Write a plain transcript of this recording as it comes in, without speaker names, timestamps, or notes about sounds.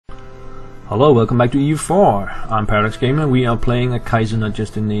Hello, welcome back to EU4. I'm ParadogsGamer. We are playing a Kaiser Not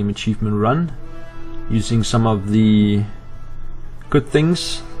Just a Name achievement run, using some of the good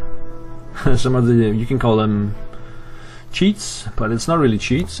things, some of the, you can call them cheats, but it's not really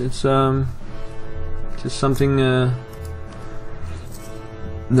cheats, it's just something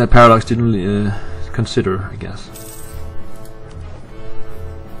that Paradogs didn't consider, I guess.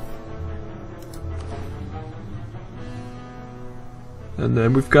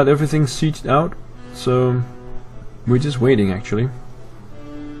 And we've got everything sieged out, so we're just waiting actually.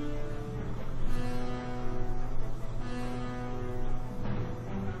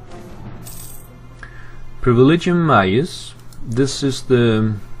 Privilegium Maius. This is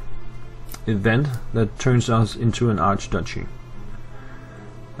the event that turns us into an archduchy.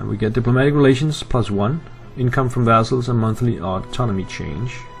 And we get diplomatic relations +1, income from vassals, and monthly autonomy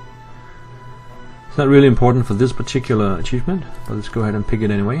change. It's not really important for this particular achievement, but let's go ahead and pick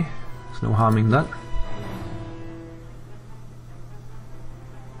it anyway. There's no harming that.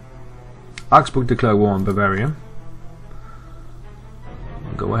 Augsburg declare war on Bavaria.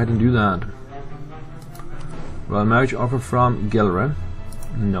 Go ahead and do that. Royal marriage offer from Gelre.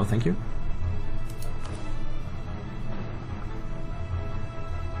 No, thank you.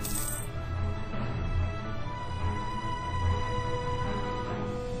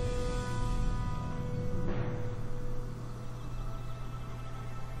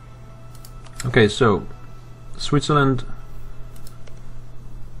 Okay, so Switzerland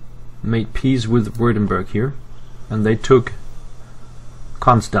made peace with Württemberg here, and they took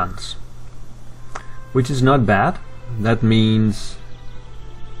Constance, which is not bad. That means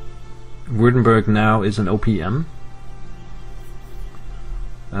Württemberg now is an OPM.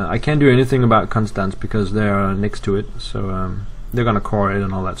 I can't do anything about Constance because they are next to it, so they're gonna core it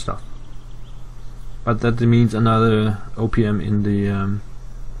and all that stuff. But that means another OPM in the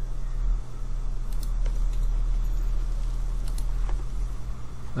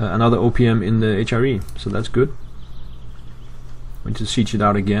another OPM in the HRE, so that's good. We just siege it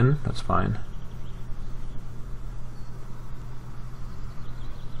out again, that's fine.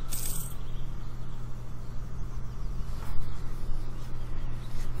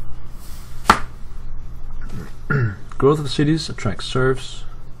 Growth of cities attracts serfs.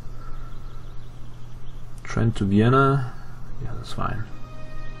 Trent to Vienna, yeah, that's fine.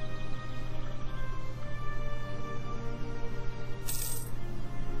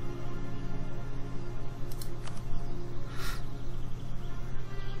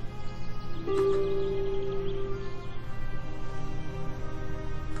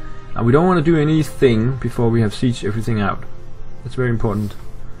 And we don't want to do anything before we have sieged everything out. That's very important.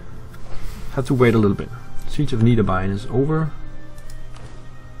 Have to wait a little bit. Siege of Niederbayern is over.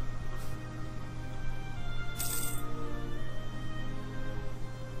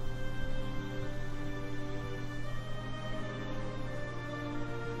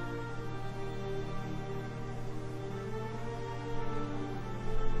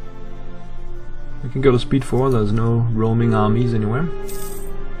 We can go to speed 4, there's no roaming armies anywhere.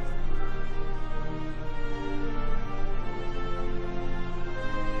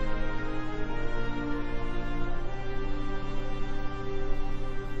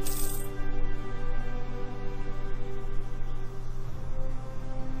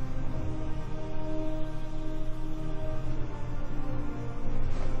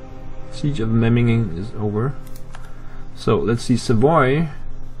 Siege of Memmingen is over. So let's see, Savoy.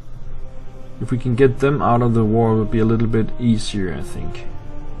 If we can get them out of the war, it would be a little bit easier, I think.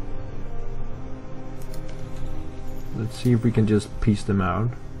 Let's see if we can just piece them out.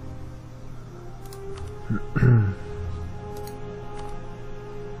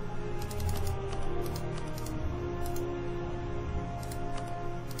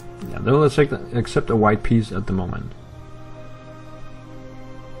 Yeah, they'll accept a white piece at the moment.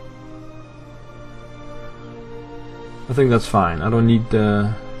 I think that's fine. I don't need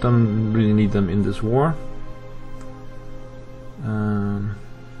don't really need them in this war.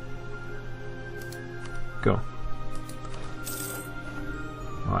 Go.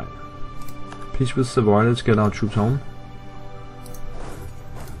 Alright. Peace with Savoy. Let's get our troops home.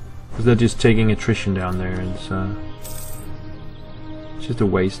 Because they're just taking attrition down there. It's just a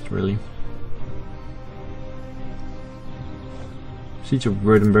waste, really. Siege of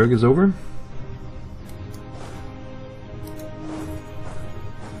Württemberg is over.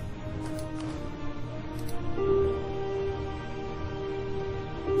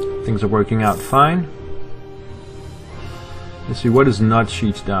 Things are working out fine. Let's see what is not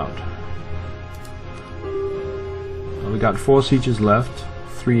sieged out. Well, we got 4 sieges left,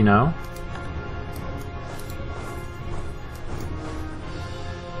 3 now.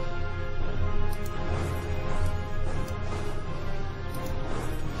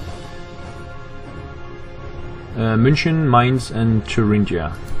 München, Mainz and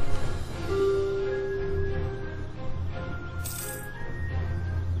Thuringia.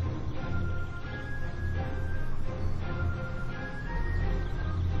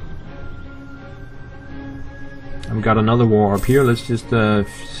 I've got another war up here. Let's just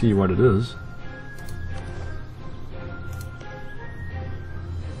see what it is.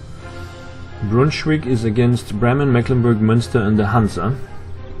 Brunswick is against Bremen, Mecklenburg, Münster and the Hansa.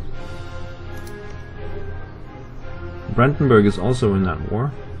 Brandenburg is also in that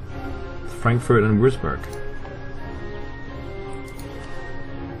war. Frankfurt and Würzburg.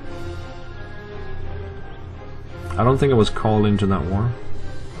 I don't think I was called into that war.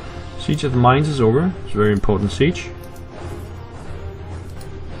 Siege of Mainz is over. It's a very important siege.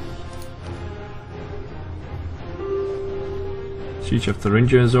 Siege of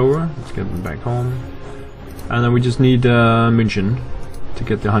Thuringia is over. Let's get them back home. And then we just need München to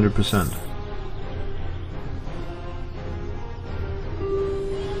get the 100%.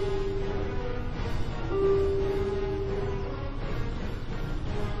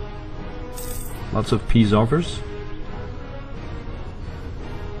 Lots of peace offers.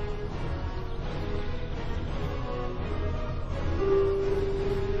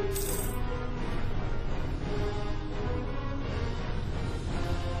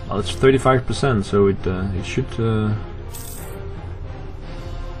 Well, it's 35%, so it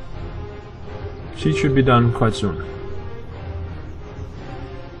should be done quite soon.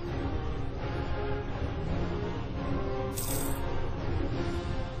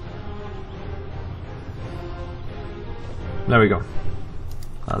 There we go.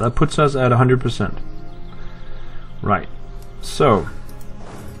 That puts us at 100%. Right. So,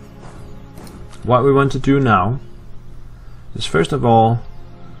 what we want to do now is first of all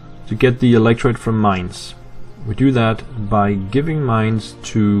to get the electorate from Mainz. We do that by giving Mainz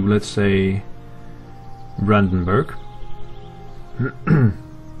to, let's say, Brandenburg.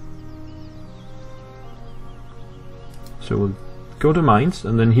 So we'll go to Mainz,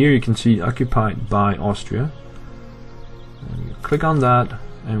 and then here you can see occupied by Austria. And you click on that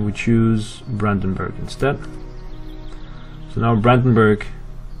and we choose Brandenburg instead. So now Brandenburg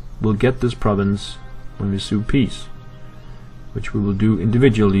will get this province when we sue peace, which we will do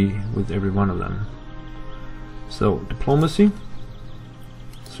individually with every one of them. So diplomacy,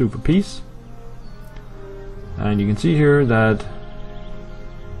 sue for peace, and you can see here that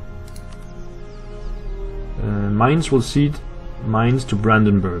Mainz will cede Mainz to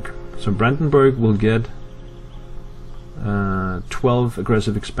Brandenburg. So Brandenburg will get 12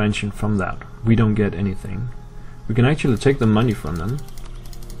 aggressive expansion from that. We don't get anything. We can actually take the money from them.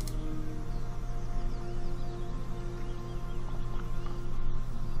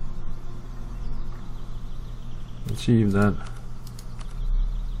 Let's see if that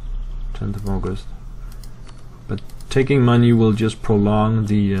 10th of August. But taking money will just prolong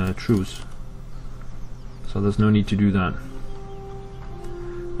the truce. So there's no need to do that.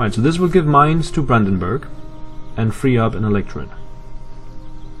 Right, so this will give Mainz to Brandenburg and free up an electorate.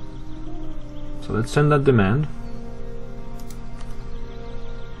 So let's send that demand.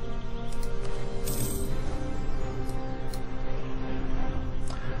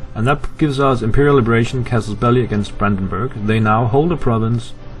 And that gives us Imperial Liberation, Casus Belli against Brandenburg. They now hold a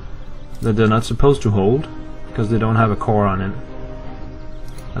province that they're not supposed to hold because they don't have a core on it.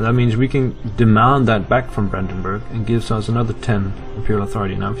 And that means we can demand that back from Brandenburg and gives us another 10 Imperial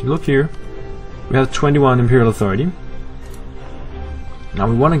Authority. Now if you look here, we have 21 Imperial Authority. Now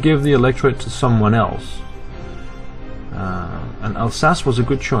we want to give the electorate to someone else. And Alsace was a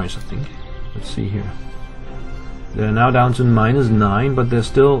good choice, I think. Let's see here. They're now down to -9, but they're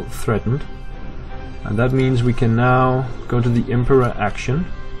still threatened. And that means we can now go to the Emperor action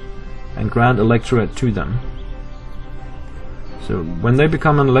and grant electorate to them. So when they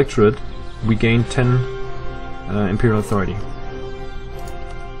become an electorate, we gain 10 Imperial Authority.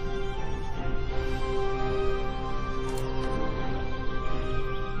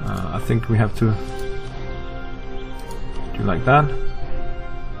 I think we have to do like that.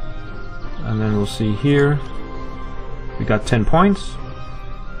 And then we'll see here. We got 10 points,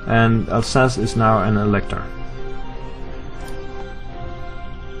 and Alsace is now an elector.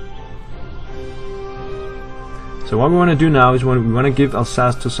 So what we want to do now is we want to give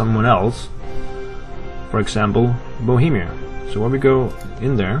Alsace to someone else. For example, Bohemia. So when we go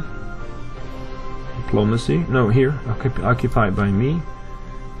in there, diplomacy, no, here, occupied by me,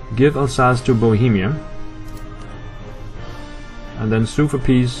 give Alsace to Bohemia, and then sue for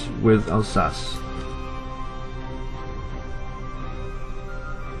peace with Alsace.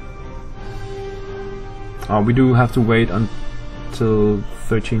 We do have to wait until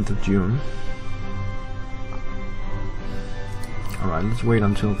 13th of June. Alright, let's wait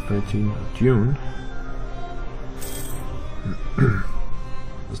until 13th of June.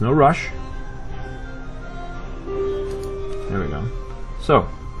 There's no rush. There we go. So,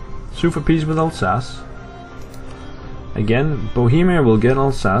 sue for peace with Alsace. Again, Bohemia will get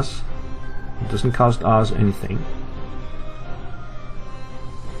Alsace. It doesn't cost us anything.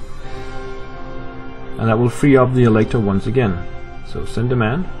 And that will free up the elector once again. So send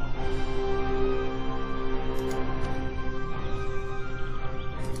demand.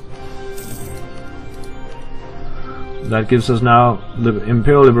 That gives us now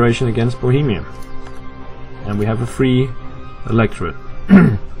imperial liberation against Bohemia. And we have a free electorate.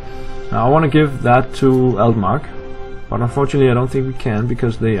 Now I want to give that to Altmark, but unfortunately I don't think we can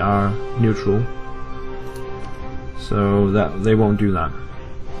because they are neutral. So that they won't do that.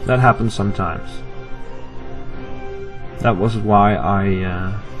 That happens sometimes. That was why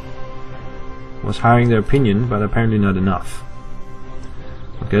I was hiring their opinion, but apparently not enough.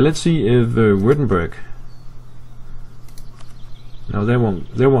 Okay, let's see if Württemberg. No,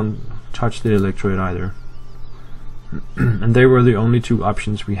 they won't touch the electorate either. And they were the only two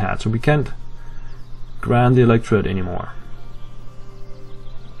options we had, so we can't grant the electorate anymore.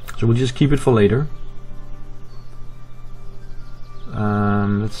 So we'll just keep it for later.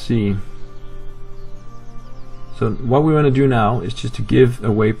 Let's see. So what we want to do now is just to give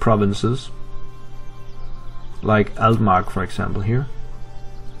away provinces, like Altmark, for example, here.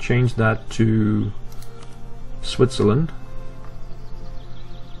 Change that to Switzerland.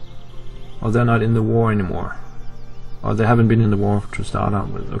 Oh, they're not in the war anymore. Or they haven't been in the war to start out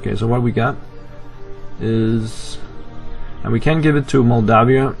with. Okay, so what we got is... And we can give it to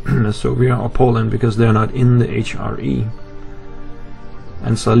Moldavia, Masovia, or Poland because they're not in the HRE.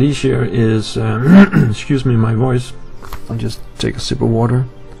 And Silesia is... excuse me, my voice. I'll just take a sip of water.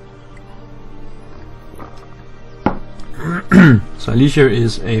 Silesia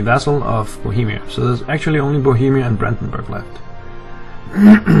is a vassal of Bohemia. So there's actually only Bohemia and Brandenburg left.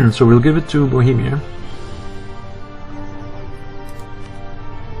 So we'll give it to Bohemia.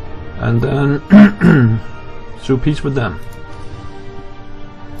 And then sue peace with them.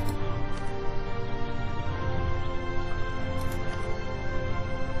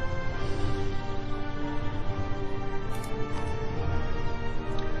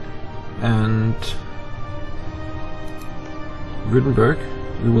 And Württemberg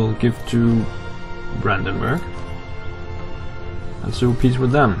we will give to Brandenburg. And sue peace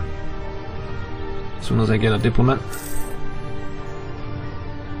with them. As soon as I get a diplomat.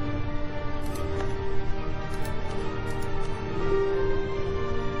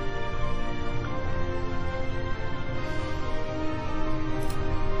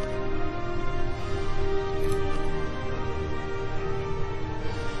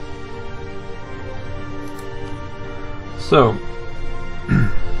 So,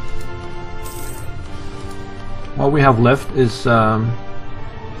 what we have left is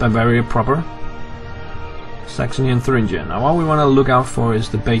Bavaria proper, Saxony and Thuringia. Now what we want to look out for is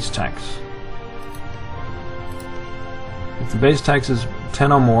the base tax. If the base tax is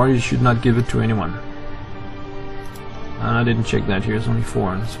 10 or more, you should not give it to anyone. And I didn't check that here, it's only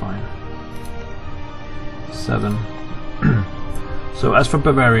 4, that's fine. 7. So as for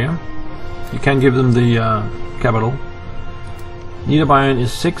Bavaria, you can give them the capital. Niederbayern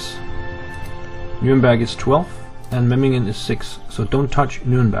is 6, Nuremberg is 12, and Memmingen is 6. So don't touch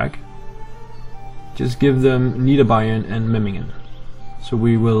Nuremberg. Just give them Niederbayern and Memmingen. So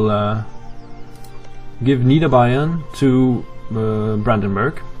we will give Niederbayern to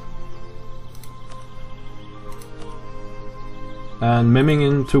Brandenburg, and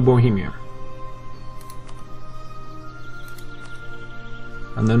Memmingen to Bohemia.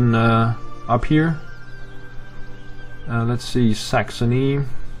 And then up here, let's see, Saxony.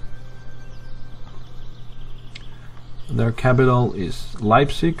 Their capital is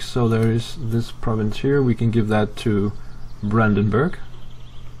Leipzig, so there is this province here. We can give that to Brandenburg.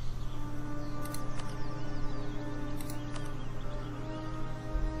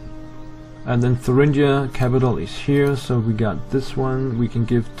 And then Thuringia capital is here, so we got this one. We can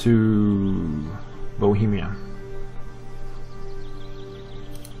give to Bohemia.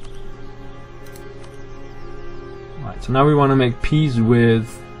 Right, so now we want to make peace with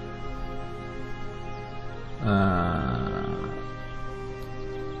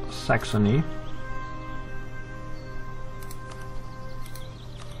Saxony.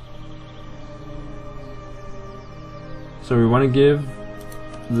 So we want to give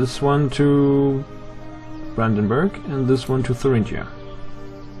this one to Brandenburg and this one to Thuringia.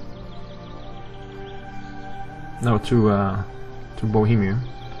 No, to Bohemia.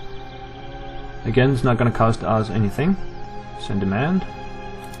 Again, it's not going to cost us anything, Send demand.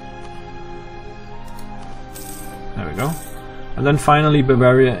 There we go. And then finally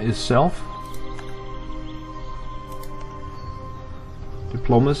Bavaria itself.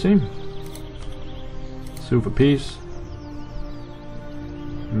 Diplomacy. Sue for peace.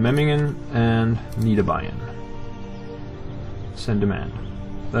 Memmingen and Niederbayern. Send demand.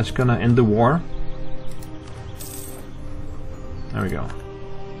 That's gonna end the war. There we go.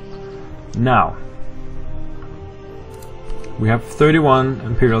 Now we have 31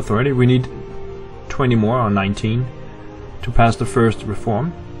 imperial authority. We need 20 more, or 19, to pass the first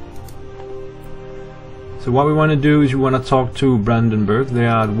reform. So what we want to do is we want to talk to Brandenburg. They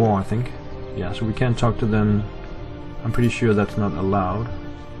are at war, I think. Yeah, so we can't talk to them. I'm pretty sure that's not allowed.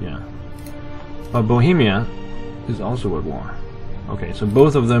 Yeah. But Bohemia is also at war. Okay, so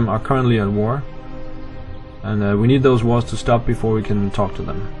both of them are currently at war. And we need those wars to stop before we can talk to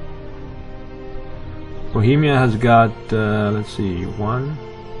them. Bohemia has got, let's see, 1,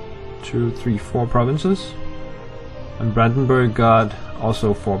 2, 3, 4 provinces. And Brandenburg got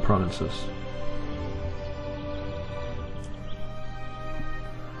also 4 provinces.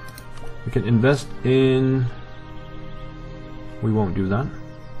 We can invest in... We won't do that.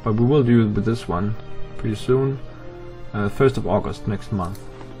 But we will do it with this one pretty soon. 1st of August next month.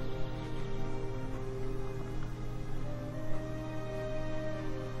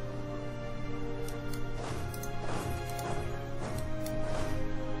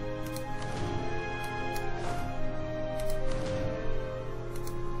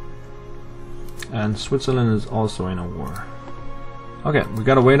 And Switzerland is also in a war. Okay, we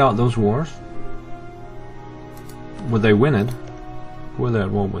gotta wait out those wars. Would they win it? Who are they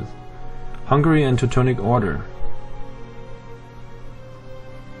at war with? Hungary and Teutonic Order.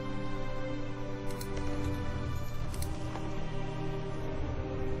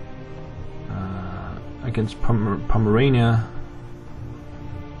 Against Pomerania,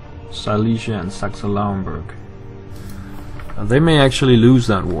 Silesia and Saxe-Lauenburg. They may actually lose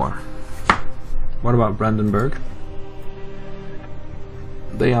that war. What about Brandenburg?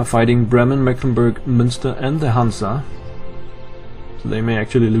 They are fighting Bremen, Mecklenburg, Münster and the Hansa. So they may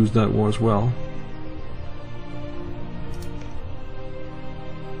actually lose that war as well.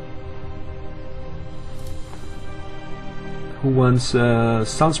 Who wants...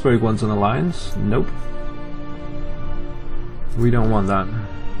 Salzburg wants an alliance? Nope. We don't want that.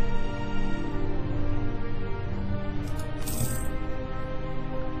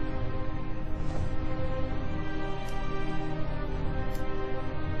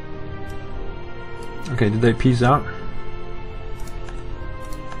 Okay, did they peace out?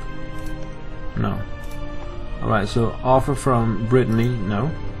 No. Alright, so offer from Brittany,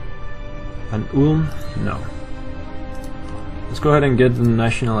 no. And Ulm, no. Let's go ahead and get the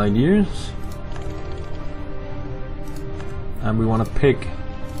national ideas. And we want to pick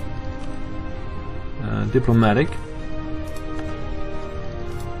diplomatic.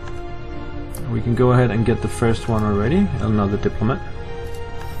 We can go ahead and get the first one already, another diplomat.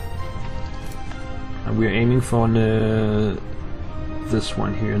 And we're aiming for this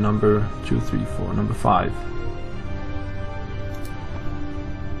one here, number 2, 3, 4, number 5.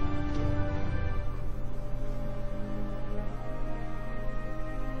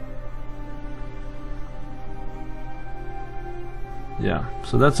 Yeah,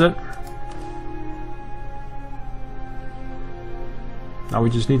 so that's it. Now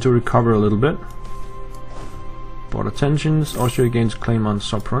we just need to recover a little bit. Border tensions, Austria gains claim on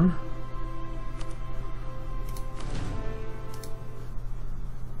Sopron.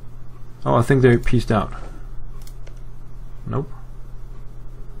 Oh, I think they're pieced out. Nope.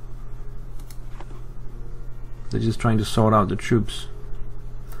 They're just trying to sort out the troops.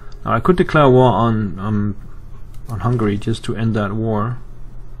 Now I could declare war on Hungary just to end that war.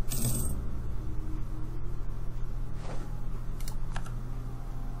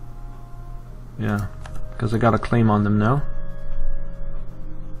 Yeah, because I got a claim on them now.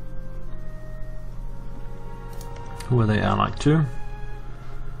 Who are they allied to?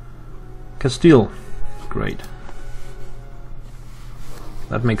 Castile. Great.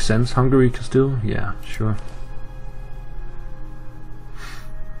 That makes sense. Hungary, Castile? Yeah, sure.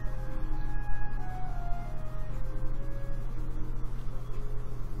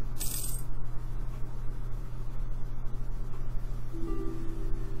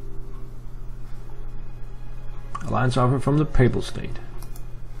 Alliance offer from the Papal State.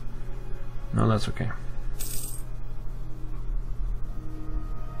 No, that's okay.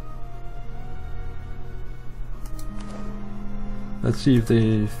 Let's see if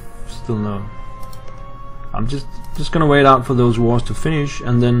they still know. I'm just gonna wait out for those wars to finish,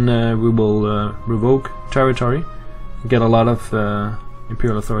 and then we will revoke territory get a lot of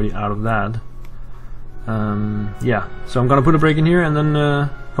imperial authority out of that. Yeah, so I'm gonna put a break in here, and then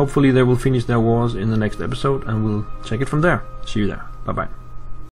hopefully they will finish their wars in the next episode, and we'll check it from there. See you there. Bye bye.